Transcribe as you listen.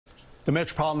The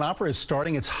Metropolitan Opera is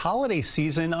starting its holiday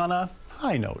season on a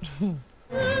high note.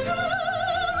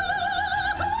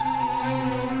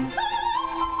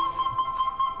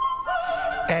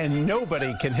 And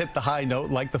nobody can hit the high note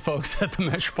like the folks at the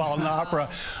Metropolitan Opera.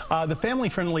 The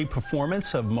family-friendly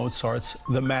performance of Mozart's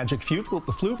The Magic Flute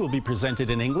will be presented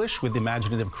in English with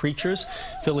imaginative creatures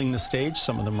filling the stage,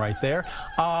 some of them right there.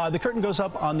 The curtain goes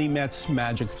up on the Met's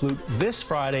Magic Flute this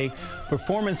Friday.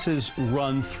 Performances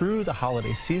run through the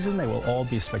holiday season. They will all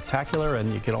be spectacular,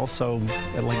 and you can also,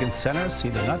 at Lincoln Center, see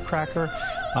the Nutcracker.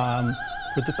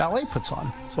 What the ballet puts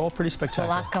on. It's all pretty spectacular.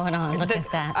 There's a lot going on. Look at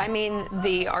that. I mean,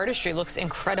 the artistry looks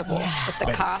incredible. Yes. With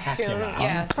the costume.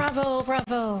 Yes. Bravo,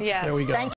 bravo. Yes. There we go. Thank